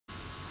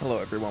Hello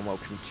everyone,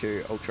 welcome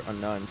to Ultra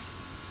Unknowns.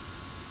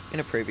 In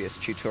a previous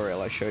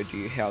tutorial I showed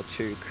you how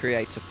to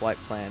create a flight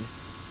plan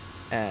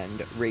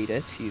and read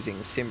it using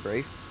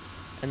SimBrief,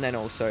 and then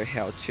also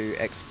how to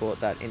export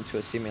that into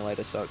a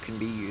simulator so it can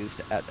be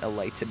used at a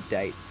later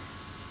date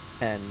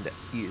and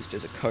used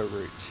as a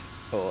co-route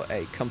or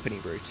a company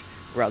route,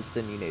 rather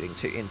than you needing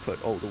to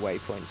input all the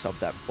waypoints of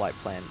that flight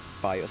plan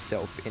by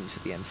yourself into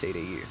the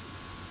MCDU.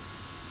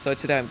 So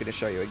today I'm going to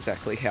show you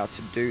exactly how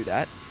to do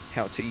that,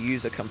 how to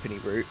use a company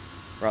route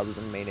rather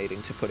than me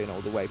needing to put in all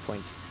the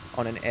waypoints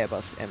on an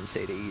Airbus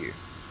MCDU.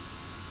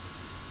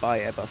 By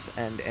Airbus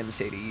and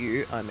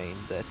MCDU, I mean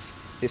that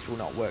this will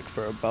not work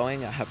for a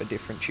Boeing. I have a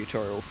different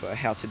tutorial for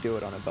how to do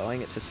it on a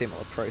Boeing. It's a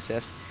similar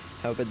process.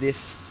 However,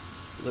 this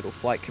little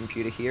flight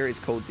computer here is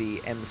called the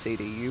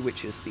MCDU,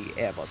 which is the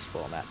Airbus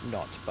format,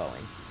 not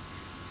Boeing.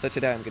 So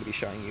today I'm going to be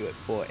showing you it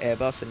for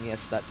Airbus, and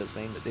yes, that does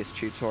mean that this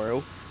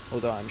tutorial,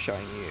 although I'm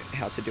showing you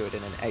how to do it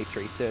in an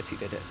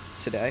A330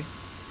 today,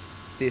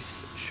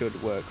 this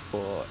should work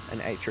for an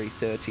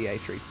A330,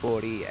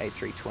 A340,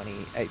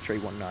 A320,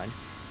 A319,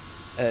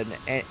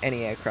 and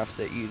any aircraft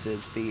that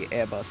uses the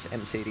Airbus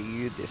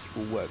MCDU. This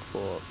will work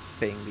for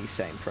being the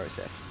same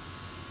process.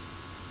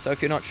 So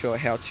if you're not sure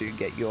how to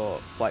get your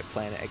flight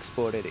plan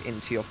exported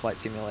into your flight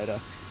simulator,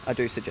 I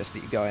do suggest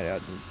that you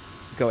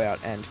go out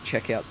and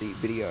check out the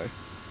video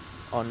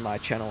on my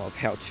channel of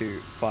how to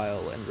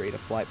file and read a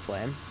flight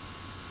plan.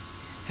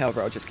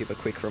 However, I'll just give a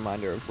quick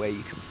reminder of where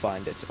you can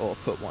find it or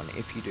put one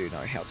if you do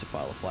know how to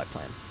file a flight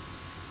plan.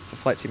 For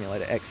Flight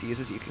Simulator X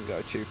users, you can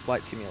go to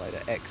Flight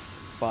Simulator X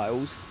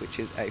Files, which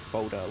is a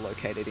folder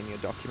located in your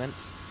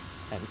documents,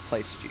 and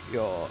place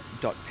your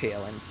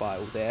 .pln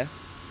file there.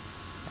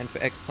 And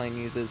for X-Plane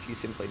users, you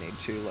simply need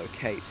to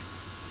locate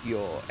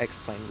your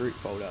X-Plane route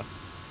folder,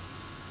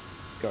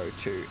 go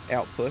to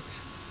Output,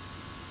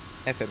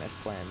 FMS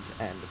Plans,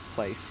 and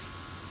place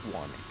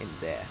one in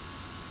there.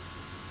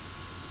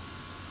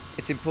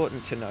 It's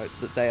important to note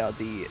that they are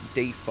the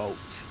default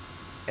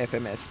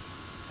FMS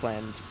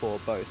plans for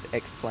both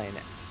X-Plane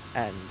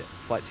and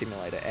Flight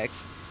Simulator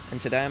X, and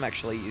today I'm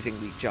actually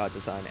using the JAR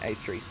Design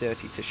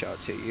A330 to show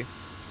it to you.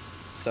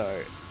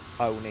 So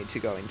I will need to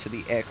go into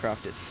the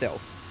aircraft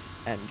itself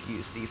and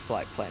use the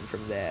flight plan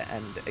from there,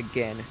 and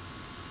again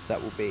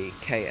that will be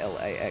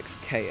KLAX,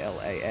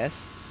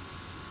 KLAS.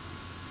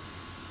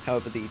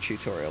 However, the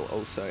tutorial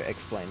also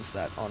explains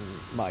that on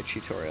my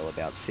tutorial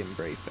about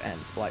SimBrief and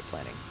flight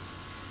planning.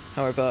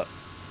 However,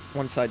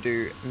 once I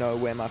do know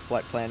where my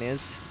flight plan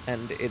is,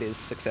 and it is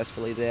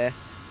successfully there,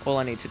 all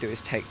I need to do is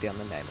take down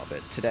the name of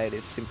it. Today it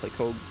is simply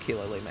called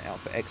Kilo Lima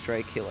Alpha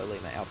X-Ray, Kilo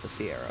Lima Alpha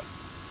Sierra.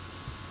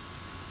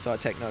 So I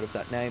take note of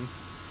that name,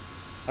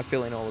 I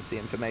fill in all of the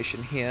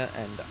information here,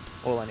 and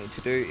all I need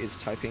to do is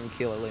type in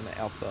Kilo Lima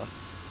Alpha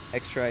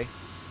X-Ray,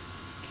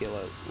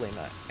 Kilo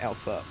Lima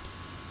Alpha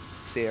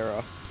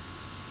Sierra,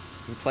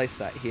 and place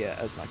that here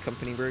as my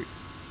company route,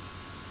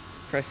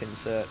 press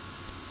insert,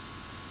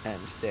 and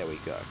there we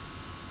go.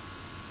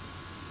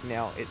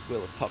 Now it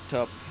will have popped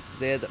up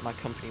there that my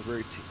company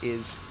route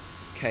is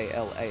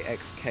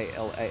KLAX,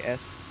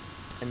 KLAS,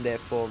 and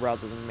therefore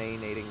rather than me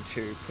needing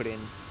to put in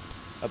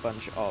a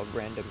bunch of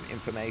random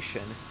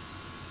information,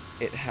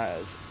 it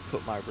has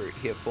put my route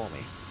here for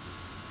me.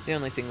 The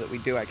only thing that we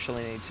do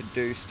actually need to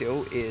do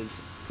still is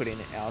put in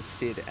our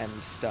SID and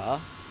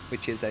star,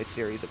 which is a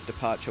series of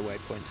departure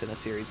waypoints and a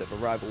series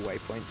of arrival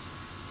waypoints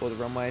for the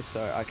runway.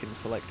 So I can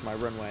select my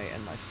runway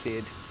and my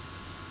SID,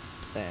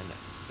 then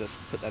just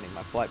put that in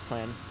my flight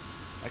plan.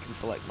 I can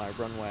select my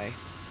runway,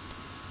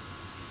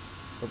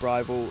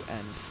 arrival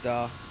and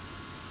star,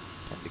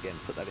 and again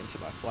put that into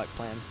my flight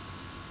plan.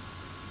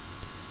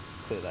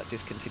 Clear that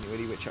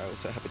discontinuity, which I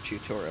also have a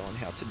tutorial on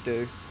how to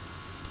do,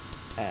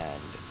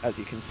 and as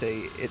you can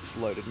see, it's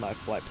loaded my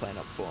flight plan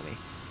up for me.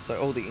 So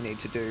all that you need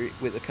to do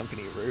with a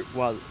company route,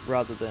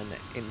 rather than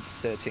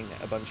inserting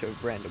a bunch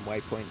of random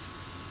waypoints,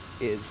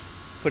 is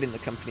put in the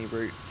company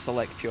route,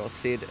 select your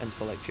SID and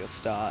select your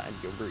star, and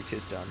your route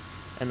is done.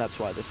 And that's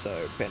why they're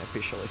so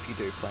beneficial if you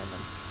do plan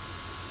them.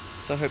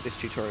 So I hope this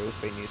tutorial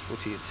has been useful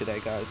to you today,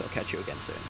 guys. I'll catch you again soon.